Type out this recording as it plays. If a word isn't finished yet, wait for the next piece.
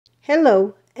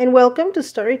Hello, and welcome to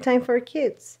Storytime for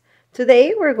Kids.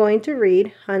 Today we're going to read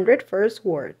 100 First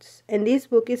Words, and this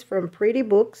book is from Priddy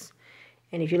Books.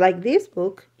 And if you like this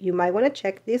book, you might want to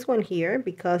check this one here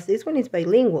because this one is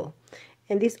bilingual.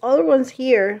 And these other ones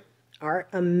here are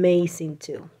amazing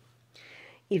too.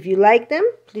 If you like them,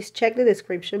 please check the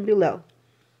description below.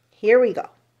 Here we go.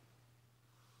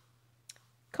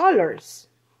 Colors.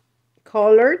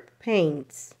 Colored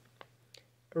paints.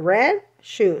 Red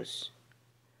shoes.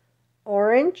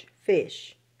 Orange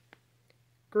fish,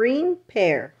 green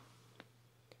pear,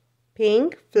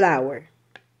 pink flower,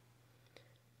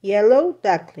 yellow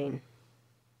duckling,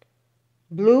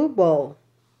 blue ball,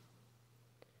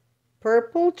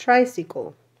 purple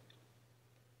tricycle,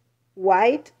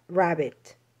 white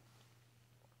rabbit,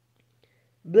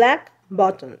 black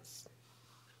buttons.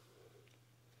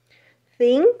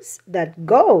 Things that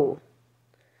go: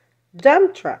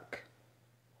 dump truck,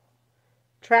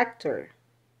 tractor,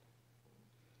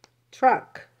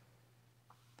 truck,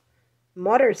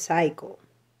 motorcycle,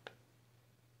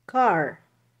 car,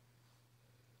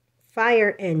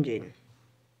 fire engine,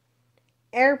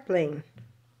 airplane,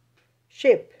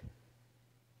 ship,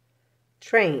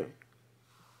 train.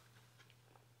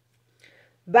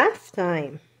 Bath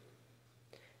time: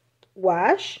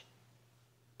 wash,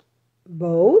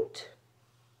 boat,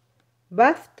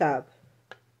 bathtub,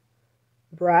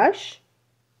 brush,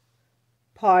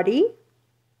 potty,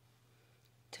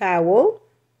 towel,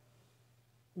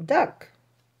 duck.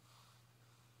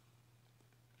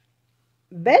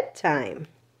 Bedtime: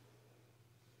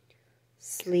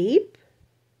 sleep,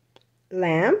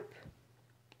 lamp,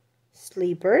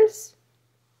 sleepers,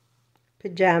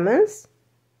 pajamas,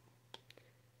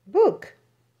 book,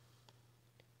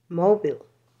 mobile,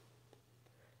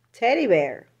 teddy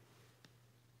bear,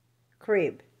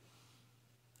 crib.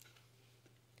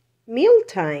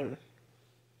 Mealtime: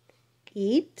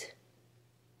 eat,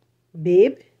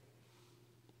 bib,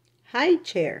 high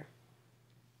chair,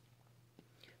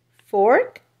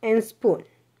 fork and spoon,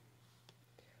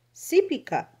 sippy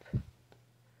cup,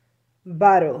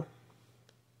 bottle,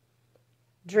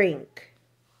 drink.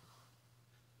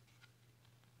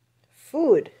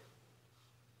 Food: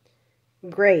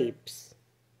 grapes,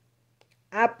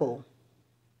 apple,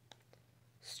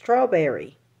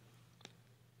 strawberry,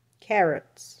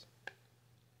 carrots,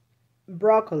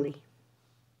 broccoli,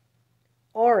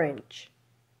 orange,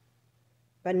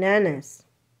 bananas,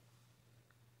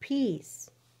 peas,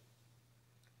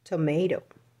 tomato.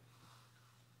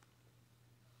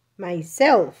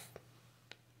 Myself: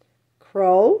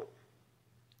 crawl,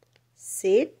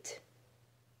 sit,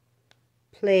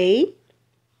 play,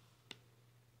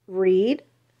 read,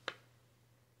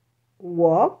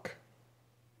 walk,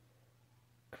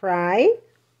 cry,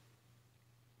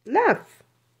 laugh.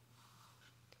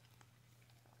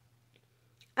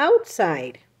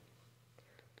 Outside: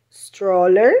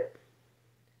 stroller,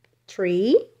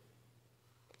 tree,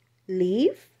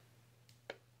 leaf,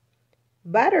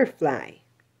 butterfly,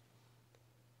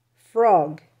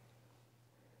 frog,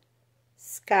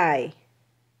 sky,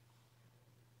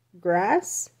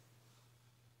 grass,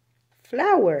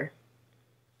 flower.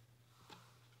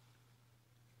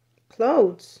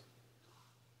 Clothes: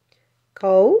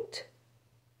 coat,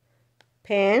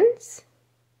 pants,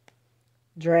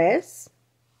 dress,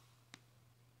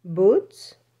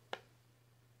 boots,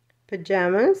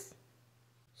 pajamas,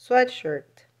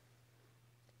 sweatshirt,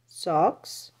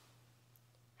 socks,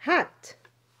 hat.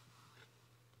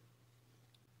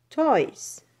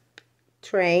 Toys: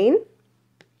 train,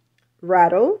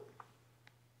 rattle,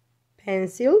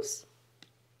 pencils,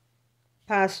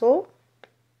 puzzle,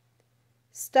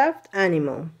 stuffed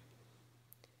animal,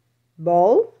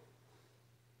 ball,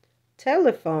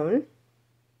 telephone,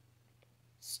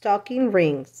 stocking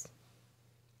rings,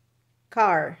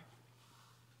 car.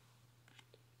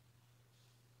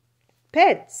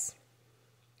 Pets: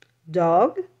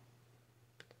 dog,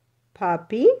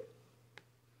 puppy,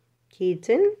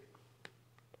 kitten,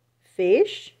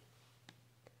 fish,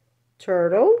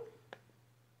 turtle,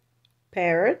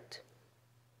 parrot,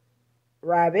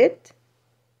 rabbit,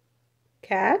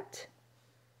 cat,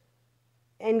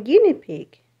 and guinea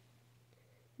pig.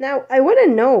 Now, I want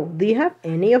to know, do you have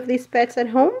any of these pets at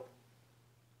home?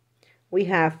 We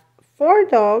have 4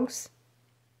 dogs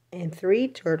and 3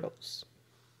 turtles.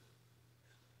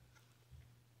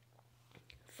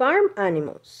 Farm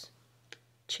animals: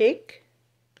 chick,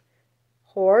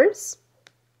 horse,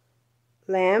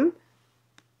 lamb,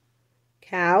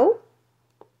 cow,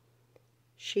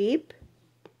 sheep,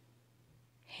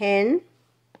 hen,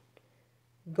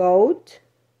 goat,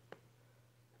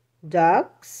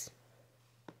 ducks,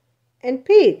 and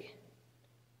pig.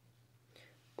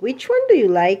 Which one do you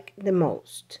like the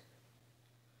most?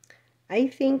 I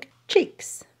think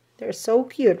chicks. They're so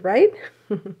cute, right?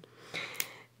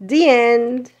 The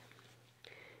end.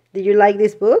 Did you like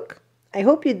this book? I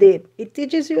hope you did. It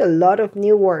teaches you a lot of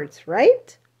new words,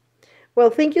 right? Well,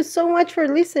 thank you so much for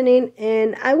listening,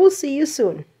 and I will see you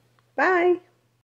soon. Bye.